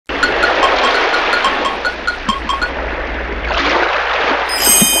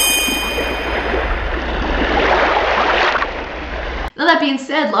being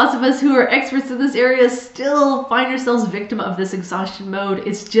said, lots of us who are experts in this area still find ourselves victim of this exhaustion mode.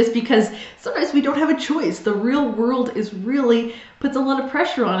 It's just because sometimes we don't have a choice. The real world is really puts a lot of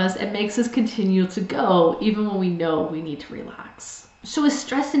pressure on us and makes us continue to go even when we know we need to relax. So is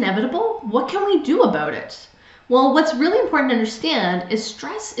stress inevitable? What can we do about it? Well, what's really important to understand is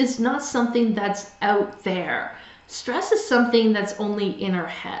stress is not something that's out there. Stress is something that's only in our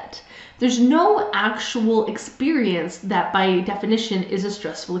head. There's no actual experience that by definition is a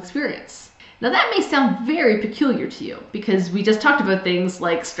stressful experience. Now that may sound very peculiar to you because we just talked about things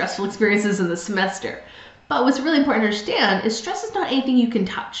like stressful experiences in the semester. But what's really important to understand is stress is not anything you can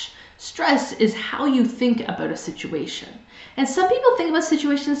touch. Stress is how you think about a situation. And some people think about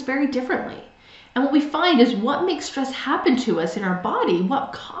situations very differently. And what we find is what makes stress happen to us in our body,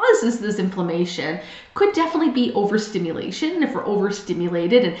 what causes this inflammation, could definitely be overstimulation. If we're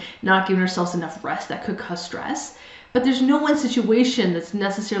overstimulated and not giving ourselves enough rest, that could cause stress. But there's no one situation that's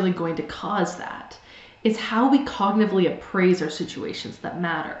necessarily going to cause that. It's how we cognitively appraise our situations that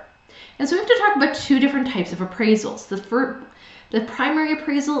matter. And so we have to talk about two different types of appraisals, the primary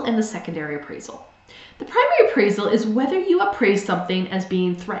appraisal and the secondary appraisal. The primary appraisal is whether you appraise something as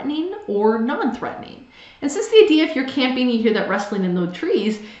being threatening or non-threatening. And since the idea if you're camping and you hear that rustling in the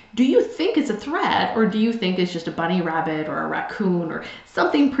trees, do you think it's a threat or do you think it's just a bunny rabbit or a raccoon or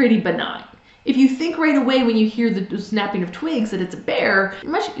something pretty benign? If you think right away when you hear the snapping of twigs that it's a bear,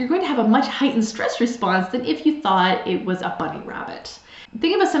 you're going to have a much heightened stress response than if you thought it was a bunny rabbit.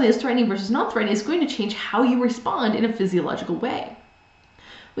 Thinking about something that's threatening versus non-threatening is going to change how you respond in a physiological way.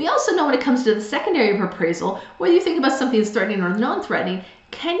 We also know when it comes to the secondary appraisal, whether you think about something that's threatening or non-threatening,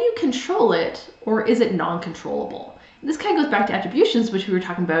 can you control it or is it non-controllable? This kind of goes back to attributions, which we were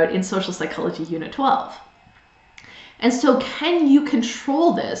talking about in Social Psychology Unit 12. And so can you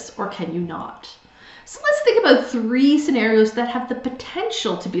control this or can you not? So let's think about three scenarios that have the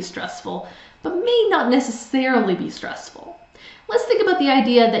potential to be stressful, but may not necessarily be stressful. Let's think about the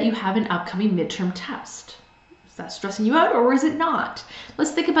idea that you have an upcoming midterm test. Is that stressing you out or is it not?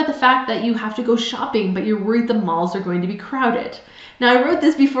 Let's think about the fact that you have to go shopping, but you're worried the malls are going to be crowded. Now, I wrote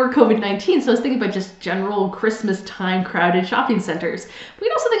this before COVID-19, so I was thinking about just general Christmas time crowded shopping centers. We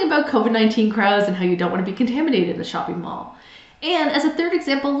can also think about COVID-19 crowds and how you don't want to be contaminated in the shopping mall. And as a third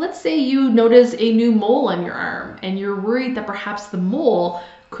example, let's say you notice a new mole on your arm and you're worried that perhaps the mole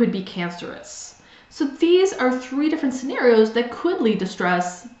could be cancerous. So these are three different scenarios that could lead to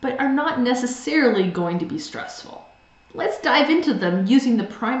stress, but are not necessarily going to be stressful. Let's dive into them using the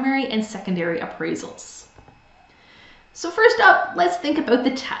primary and secondary appraisals. So first up, let's think about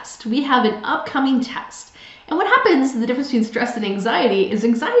the test. We have an upcoming test. And what happens, the difference between stress and anxiety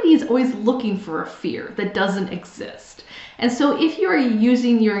is always looking for a fear that doesn't exist. And so if you're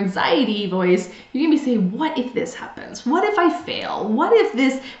using your anxiety voice, you're gonna be saying, what if this happens? What if I fail? What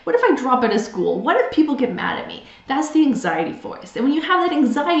if I drop out of school? What if people get mad at me? That's the anxiety voice. And when you have that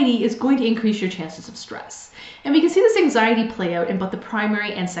anxiety, it's going to increase your chances of stress. And we can see this anxiety play out in both the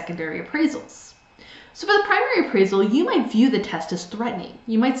primary and secondary appraisals. So for the primary appraisal, you might view the test as threatening.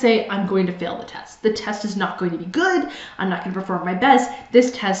 You might say, I'm going to fail the test. The test is not going to be good. I'm not going to perform my best.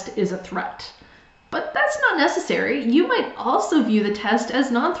 This test is a threat. But that's not necessary. You might also view the test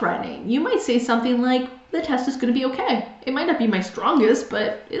as non-threatening. You might say something like, the test is going to be okay. It might not be my strongest,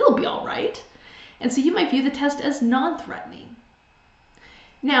 but it'll be all right. And so you might view the test as non-threatening.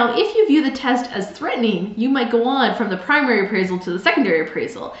 Now, if you view the test as threatening, you might go on from the primary appraisal to the secondary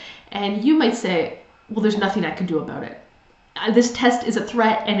appraisal, and you might say, well, there's nothing I can do about it. This test is a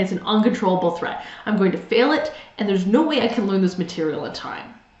threat, and it's an uncontrollable threat. I'm going to fail it, and there's no way I can learn this material in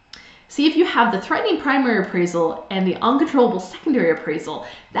time. See, if you have the threatening primary appraisal and the uncontrollable secondary appraisal,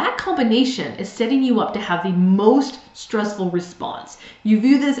 that combination is setting you up to have the most stressful response. You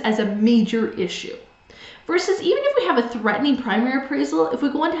view this as a major issue. Versus even if we have a threatening primary appraisal, if we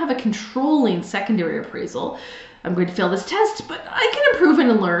go on to have a controlling secondary appraisal, I'm going to fail this test, but I can improve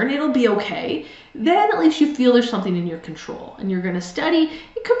and learn, it'll be okay, then at least you feel there's something in your control and you're going to study.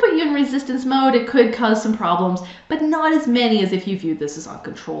 It could put you in resistance mode, it could cause some problems, but not as many as if you viewed this as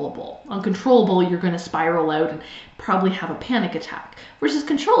uncontrollable. Uncontrollable, you're going to spiral out and probably have a panic attack. Versus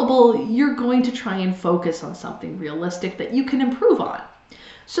controllable, you're going to try and focus on something realistic that you can improve on.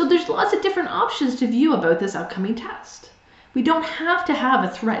 So there's lots of different options to view about this upcoming test. We don't have to have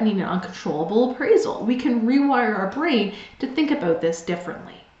a threatening and uncontrollable appraisal. We can rewire our brain to think about this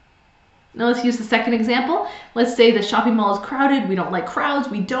differently. Now let's use the second example. Let's say the shopping mall is crowded. We don't like crowds.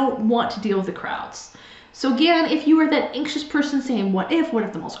 We don't want to deal with the crowds. So again, if you are that anxious person saying, what if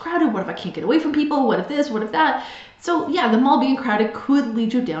the mall's crowded? What if I can't get away from people? What if this? What if that? So yeah, the mall being crowded could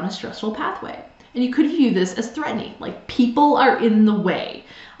lead you down a stressful pathway. And you could view this as threatening, like people are in the way.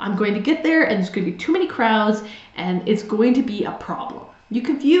 I'm going to get there and there's going to be too many crowds and it's going to be a problem. You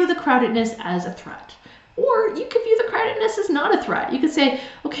could view the crowdedness as a threat. Or you could view the crowdedness as not a threat. You could say,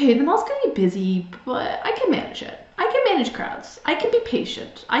 okay, the mall's going to be busy, but I can manage it. I can manage crowds. I can be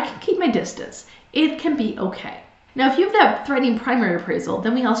patient. I can keep my distance. It can be okay. Now, if you have that threatening primary appraisal,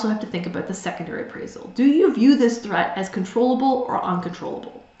 then we also have to think about the secondary appraisal. Do you view this threat as controllable or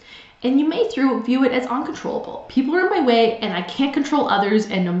uncontrollable? And you may view it as uncontrollable. People are in my way and I can't control others,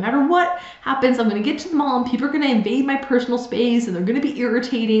 and no matter what happens, I'm going to get to the mall and people are going to invade my personal space and they're going to be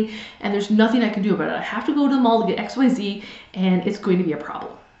irritating and there's nothing I can do about it. I have to go to the mall to get XYZ and it's going to be a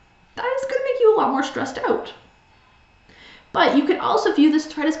problem. That is going to make you a lot more stressed out. But you could also view this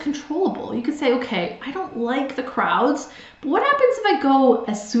threat as controllable. You could say, okay, I don't like the crowds, but what happens if I go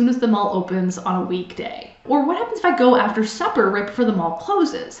as soon as the mall opens on a weekday? Or what happens if I go after supper right before the mall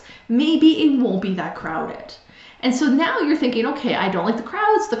closes? Maybe it won't be that crowded. And so now you're thinking, okay, I don't like the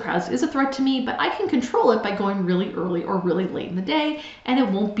crowds is a threat to me, but I can control it by going really early or really late in the day, and it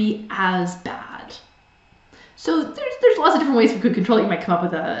won't be as bad. So there's lots of different ways we could control it. You might come up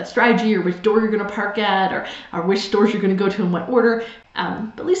with a strategy, or which door you're going to park at, or which stores you're going to go to in what order.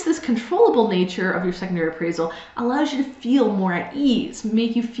 But at least this controllable nature of your secondary appraisal allows you to feel more at ease,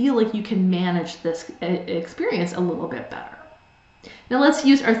 make you feel like you can manage this experience a little bit better. Now let's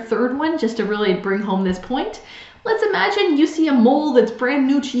use our third one just to really bring home this point. Let's imagine you see a mole that's brand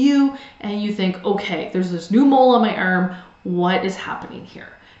new to you and you think, okay, there's this new mole on my arm. What is happening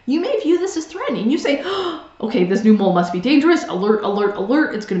here? You may view this as threatening. You say, oh, okay, this new mole must be dangerous. Alert, alert,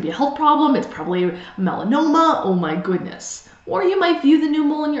 alert. It's going to be a health problem. It's probably melanoma. Oh my goodness. Or you might view the new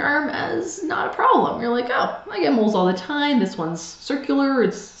mole in your arm as not a problem. You're like, oh, I get moles all the time. This one's circular.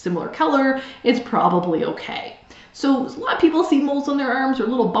 It's similar color. It's probably okay. So a lot of people see moles on their arms or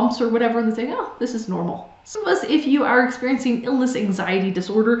little bumps or whatever, and they say, oh, this is normal. Some of us, if you are experiencing illness, anxiety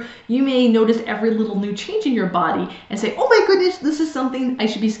disorder, you may notice every little new change in your body and say, oh my goodness, this is something I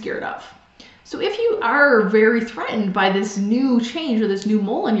should be scared of. So if you are very threatened by this new change or this new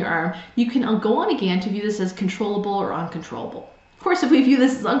mole on your arm, you can go on again to view this as controllable or uncontrollable. Of course, if we view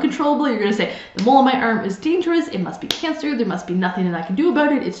this as uncontrollable, you're going to say, the mole on my arm is dangerous, it must be cancer, there must be nothing that I can do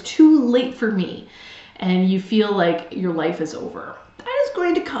about it, it's too late for me. And you feel like your life is over. That is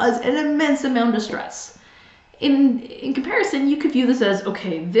going to cause an immense amount of stress. In comparison, you could view this as,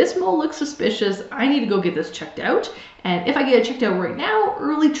 okay, this mole looks suspicious, I need to go get this checked out, and if I get it checked out right now,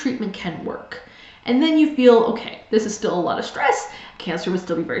 early treatment can work. And then you feel, okay, this is still a lot of stress, cancer would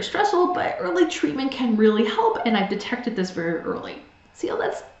still be very stressful, but early treatment can really help, and I've detected this very early. See how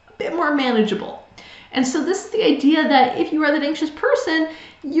that's a bit more manageable. And so this is the idea that if you are that anxious person,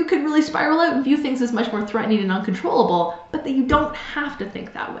 you could really spiral out and view things as much more threatening and uncontrollable, but that you don't have to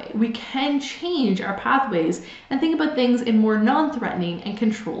think that way. We can change our pathways and think about things in more non-threatening and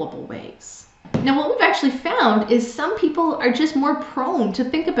controllable ways. Now, what we've actually found is some people are just more prone to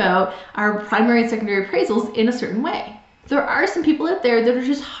think about our primary and secondary appraisals in a certain way. There are some people out there that are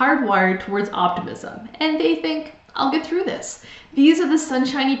just hardwired towards optimism, and they think, I'll get through this. These are the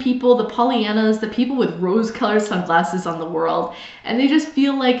sunshiny people, the Pollyannas, the people with rose-colored sunglasses on the world, and they just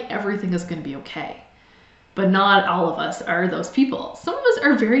feel like everything is going to be okay. But not all of us are those people. Some of us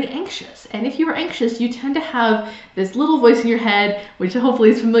are very anxious, and if you are anxious, you tend to have this little voice in your head, which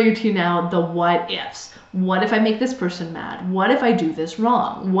hopefully is familiar to you now, the what ifs. What if I make this person mad? What if I do this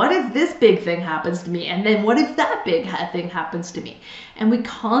wrong? What if this big thing happens to me? And then what if that big thing happens to me? And we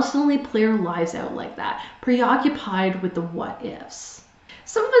constantly play our lives out like that, preoccupied with the what ifs.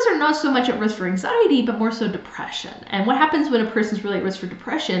 Some of us are not so much at risk for anxiety, but more so depression. And what happens when a person's really at risk for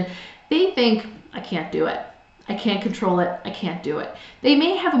depression, they think, I can't do it. I can't control it. I can't do it. They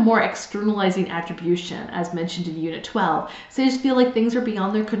may have a more externalizing attribution, as mentioned in Unit 12. So they just feel like things are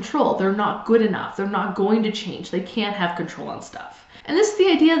beyond their control. They're not good enough. They're not going to change. They can't have control on stuff. And this is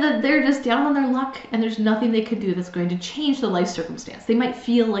the idea that they're just down on their luck and there's nothing they can do that's going to change the life circumstance. They might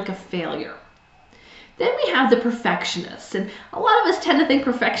feel like a failure. Then we have the perfectionists, and a lot of us tend to think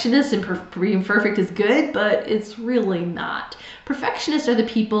perfectionists and being perfect is good, but it's really not. Perfectionists are the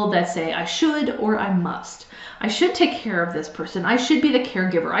people that say, I should or I must. I should take care of this person. I should be the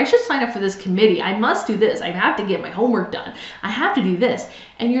caregiver. I should sign up for this committee. I must do this. I have to get my homework done. I have to do this.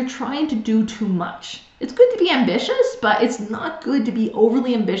 And you're trying to do too much. It's good to be ambitious, but it's not good to be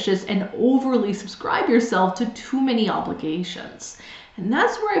overly ambitious and overly subscribe yourself to too many obligations. And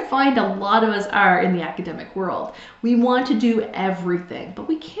that's where I find a lot of us are in the academic world. We want to do everything, but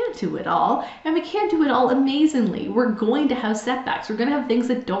we can't do it all, and we can't do it all amazingly. We're going to have setbacks. We're going to have things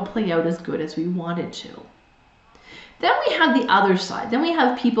that don't play out as good as we wanted to. Then we have the other side. Then we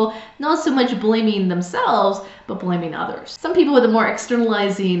have people not so much blaming themselves, but blaming others. Some people with a more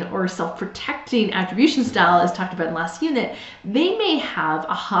externalizing or self-protecting attribution style, as talked about in last unit, they may have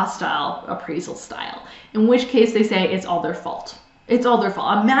a hostile appraisal style, in which case they say it's all their fault. It's all their fault.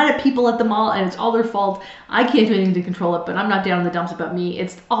 I'm mad at people at the mall and it's all their fault. I can't do anything to control it, but I'm not down in the dumps about me.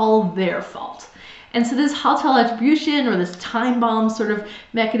 It's all their fault. And so this hostile attribution, or this time bomb sort of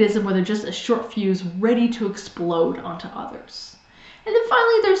mechanism, where they're just a short fuse ready to explode onto others. And then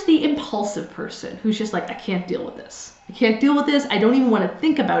finally, there's the impulsive person who's just like, I can't deal with this. I can't deal with this. I don't even want to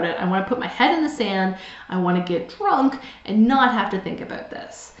think about it. I want to put my head in the sand. I want to get drunk and not have to think about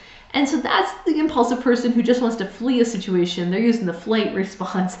this. And so that's the impulsive person who just wants to flee a situation. They're using the flight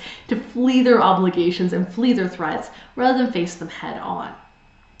response to flee their obligations and flee their threats rather than face them head on.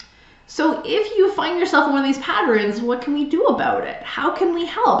 So if you find yourself in one of these patterns, what can we do about it? How can we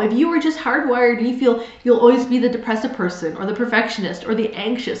help? If you were just hardwired and you feel you'll always be the depressive person or the perfectionist or the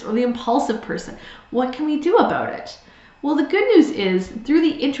anxious or the impulsive person, what can we do about it? Well, the good news is through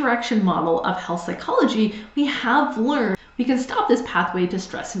the interaction model of health psychology, we have learned we can stop this pathway to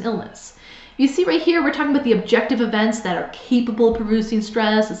stress and illness. You see right here, we're talking about the objective events that are capable of producing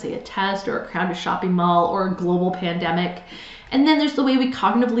stress, let's say a test or a crowded shopping mall or a global pandemic. And then there's the way we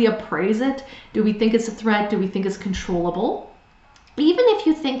cognitively appraise it. Do we think it's a threat? Do we think it's controllable? Even if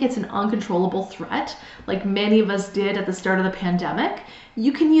you think it's an uncontrollable threat, like many of us did at the start of the pandemic,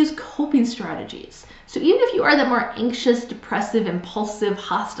 you can use coping strategies. So even if you are that more anxious, depressive, impulsive,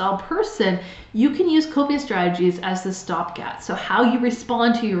 hostile person, you can use coping strategies as the stopgap. So how you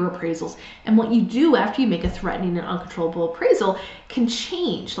respond to your appraisals and what you do after you make a threatening and uncontrollable appraisal can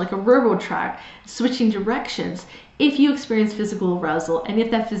change, like a railroad track, switching directions, if you experience physical arousal and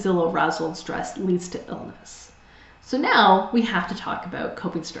if that physical arousal and stress leads to illness. So now we have to talk about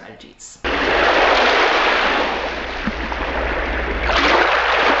coping strategies.